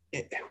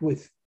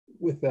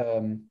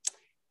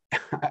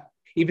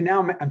even now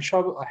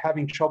I'm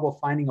having trouble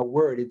finding a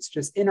word. It's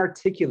just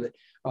inarticulate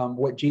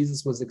what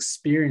Jesus was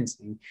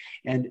experiencing.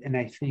 And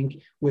I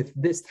think with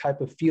this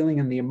type of feeling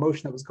and the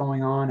emotion that was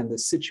going on and the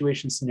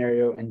situation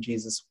scenario, and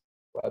Jesus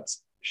wept,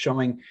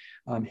 showing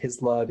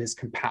his love, his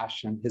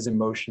compassion, his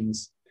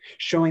emotions,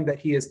 showing that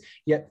he is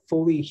yet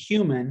fully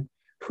human,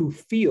 who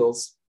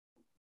feels,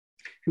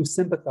 who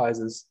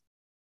sympathizes,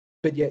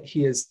 but yet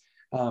he is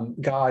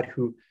God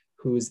who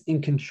is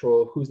in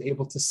control, who's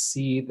able to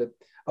see that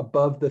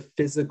above the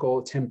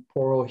physical,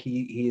 temporal,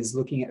 he is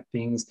looking at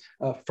things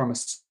from a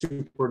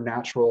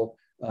supernatural,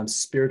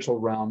 spiritual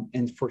realm,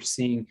 and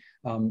foreseeing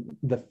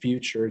the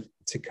future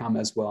to come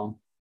as well.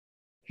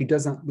 He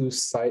doesn't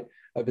lose sight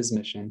of his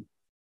mission.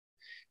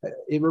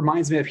 It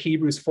reminds me of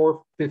Hebrews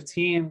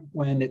 4:15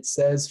 when it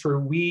says, "For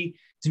we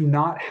do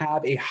not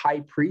have a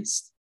high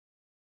priest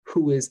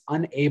who is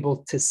unable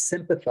to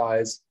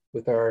sympathize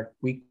with our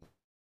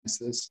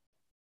weaknesses."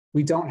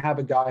 We don't have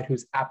a God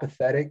who's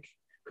apathetic,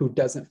 who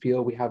doesn't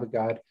feel. We have a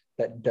God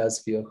that does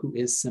feel, who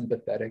is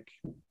sympathetic.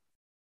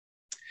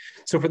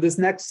 So for this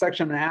next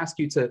section, I'm going to ask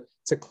you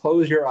to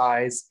close your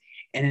eyes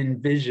and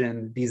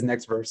envision these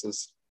next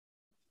verses.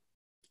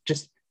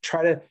 Just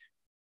try to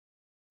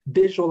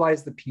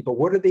visualize the people.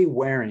 What are they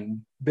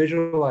wearing?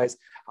 Visualize.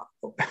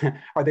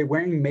 Are they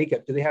wearing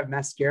makeup? Do they have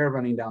mascara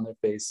running down their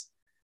face?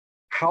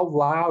 How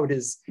loud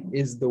is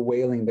the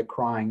wailing, the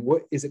crying?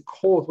 What is it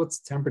cold? What's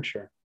the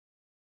temperature?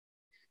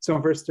 So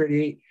in verse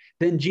 38,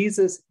 then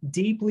Jesus,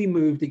 deeply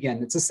moved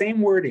again. It's the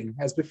same wording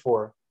as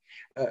before.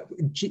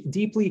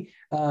 Deeply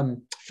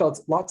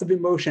felt lots of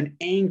emotion,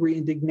 angry,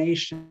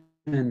 indignation.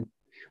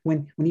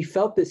 When he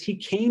felt this, he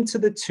came to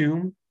the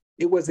tomb.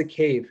 It was a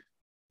cave,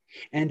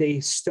 and a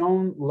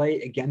stone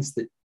lay against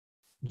it.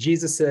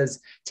 Jesus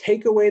says,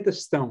 "Take away the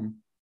stone."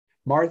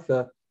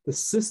 Martha, the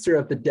sister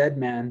of the dead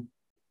man,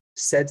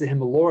 said to him,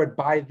 "Lord,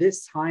 by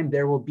this time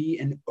there will be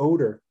an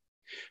odor,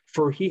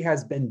 for he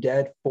has been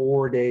dead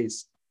 4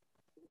 days."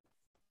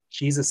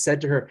 Jesus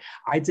said to her,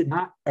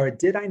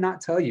 did I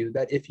not tell you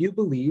that if you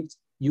believed,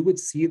 you would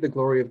see the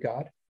glory of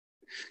God?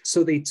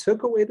 So they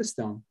took away the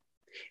stone,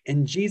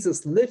 and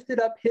Jesus lifted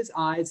up his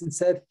eyes and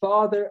said,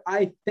 "Father,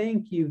 I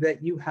thank you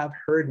that you have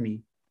heard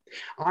me.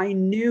 I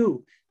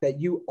knew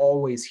that you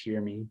always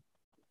hear me,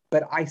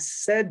 but I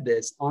said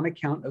this on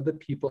account of the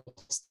people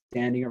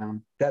standing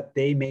around, that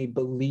they may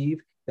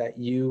believe that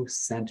you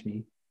sent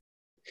me."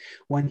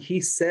 When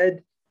he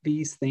said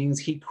these things,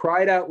 he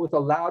cried out with a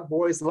loud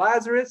voice,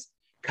 "Lazarus,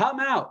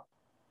 come out!"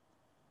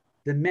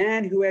 The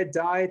man who had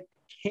died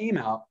came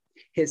out,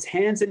 his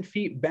hands and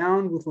feet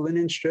bound with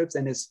linen strips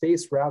and his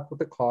face wrapped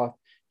with a cloth.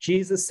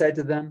 Jesus said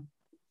to them,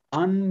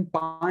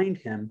 "Unbind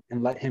him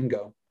and let him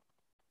go."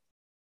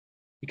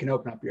 You can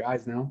open up your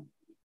eyes now.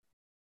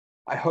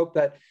 I hope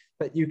that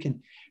you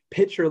can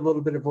picture a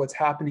little bit of what's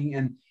happening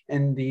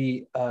and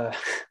the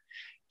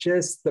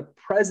just the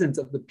presence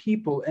of the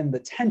people and the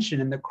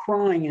tension and the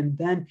crying. And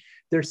then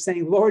they're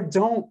saying, Lord,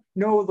 don't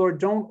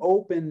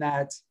open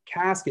that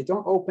casket.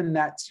 Don't open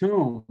that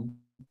tomb.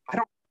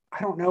 I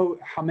don't know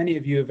how many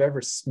of you have ever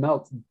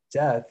smelt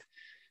death.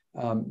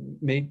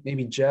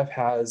 Maybe Jeff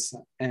has.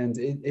 And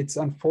it's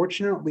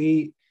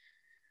unfortunately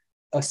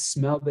a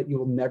smell that you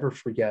will never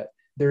forget.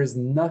 There is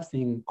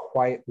nothing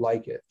quite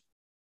like it.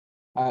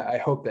 I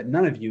hope that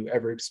none of you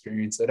ever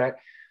experience it.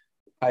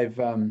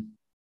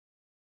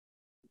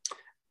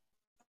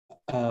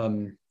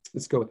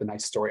 Let's go with a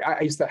nice story.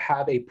 I used to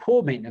have a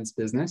pool maintenance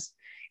business,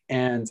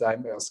 and I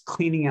was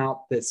cleaning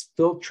out this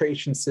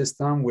filtration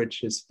system,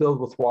 which is filled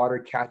with water,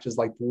 catches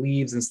like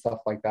leaves and stuff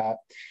like that.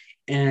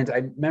 And I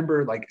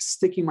remember like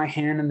sticking my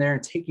hand in there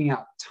and taking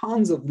out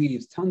tons of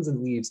leaves.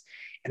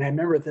 And I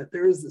remember that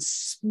there was this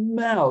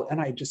smell, and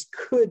I just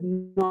could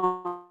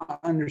not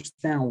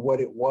understand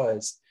what it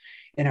was.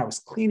 And I was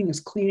cleaning,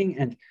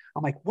 and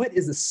I'm like, what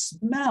is the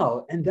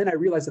smell? And then I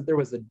realized that there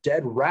was a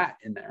dead rat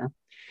in there.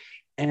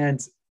 And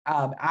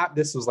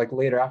this was like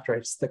later, after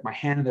I stuck my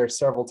hand in there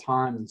several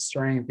times and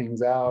stirring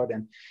things out.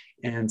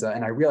 And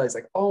I realized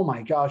like, oh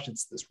my gosh,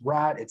 it's this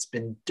rat. It's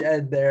been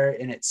dead there,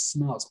 and it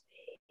smells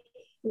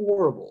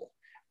horrible.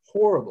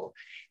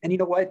 And you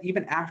know what?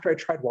 Even after I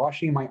tried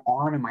washing my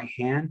arm and my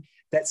hand,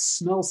 that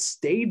smell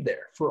stayed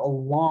there for a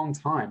long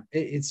time.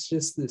 It's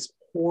just this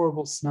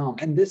horrible smell.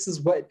 And this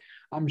is what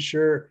I'm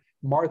sure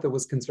Martha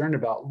was concerned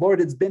about.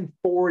 Lord, it's been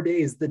 4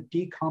 days. The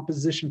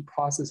decomposition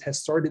process has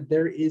started.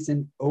 There is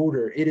an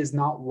odor. It is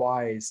not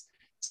wise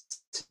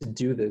to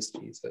do this,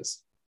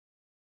 Jesus.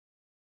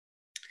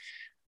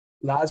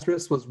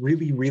 Lazarus was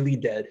really, really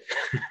dead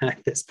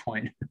at this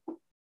point.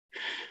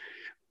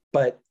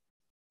 But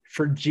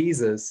for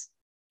Jesus,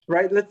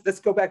 right? Let's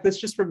go back. Let's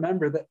just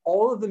remember that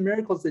all of the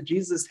miracles that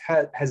Jesus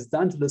has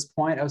done to this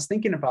point, I was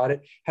thinking about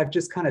it, have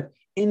just kind of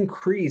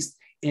increased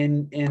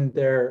in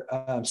their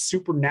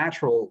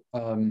supernatural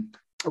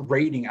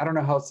rating. I don't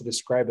know how else to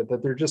describe it,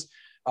 but they're just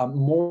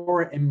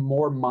more and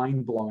more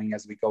mind-blowing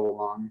as we go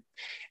along.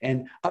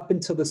 And up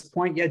until this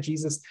point,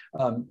 Jesus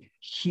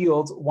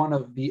healed one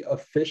of the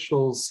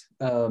officials'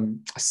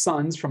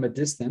 sons from a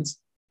distance,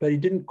 but he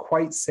didn't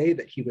quite say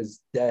that he was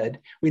dead.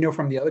 We know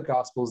from the other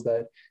Gospels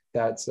that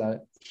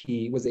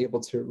he was able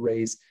to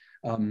raise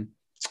a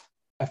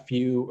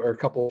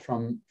couple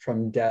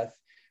from death.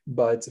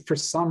 But for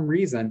some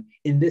reason,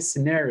 in this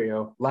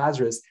scenario,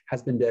 Lazarus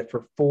has been dead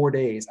for 4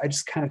 days. I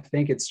just kind of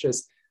think it's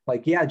just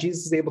like,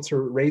 Jesus is able to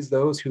raise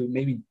those who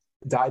maybe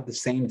died the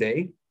same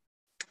day.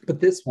 But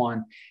this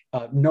one,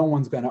 no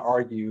one's going to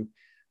argue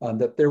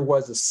that there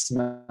was a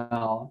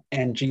smell,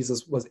 and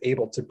Jesus was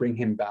able to bring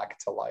him back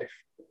to life.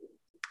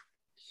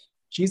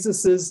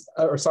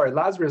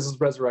 Lazarus'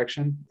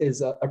 resurrection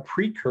is a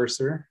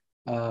precursor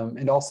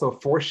and also a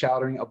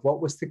foreshadowing of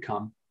what was to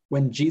come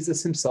when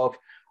Jesus himself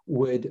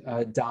would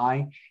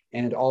die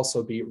and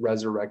also be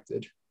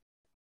resurrected.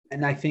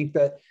 And I think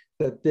that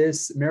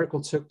this miracle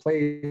took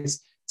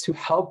place to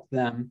help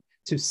them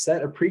to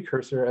set a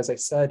precursor, as I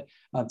said,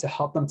 to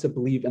help them to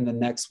believe in the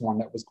next one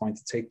that was going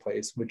to take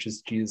place, which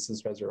is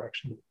Jesus'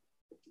 resurrection.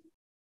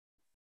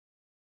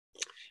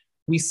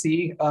 we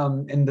see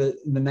in the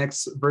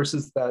next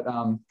verses that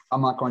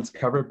I'm not going to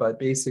cover, but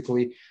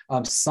basically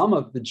some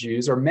of the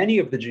Jews, or many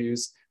of the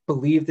Jews,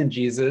 believed in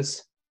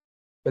Jesus,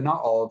 but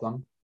not all of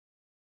them.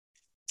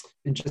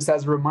 And just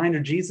as a reminder,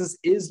 Jesus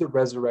is the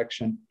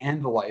resurrection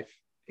and the life.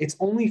 It's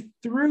only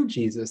through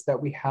Jesus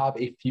that we have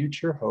a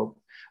future hope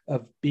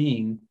of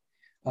being,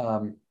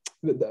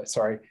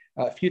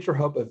 future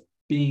hope of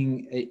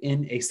being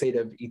in a state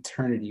of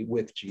eternity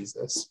with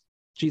Jesus.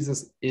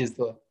 Jesus is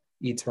the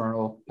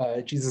eternal.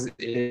 Jesus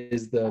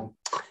is the,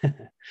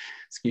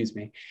 excuse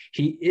me.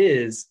 He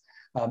is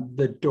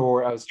the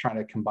door. I was trying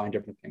to combine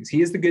different things.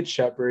 He is the good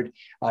shepherd,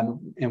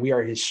 and we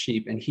are his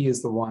sheep, and he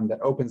is the one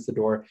that opens the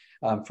door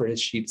for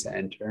his sheep to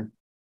enter.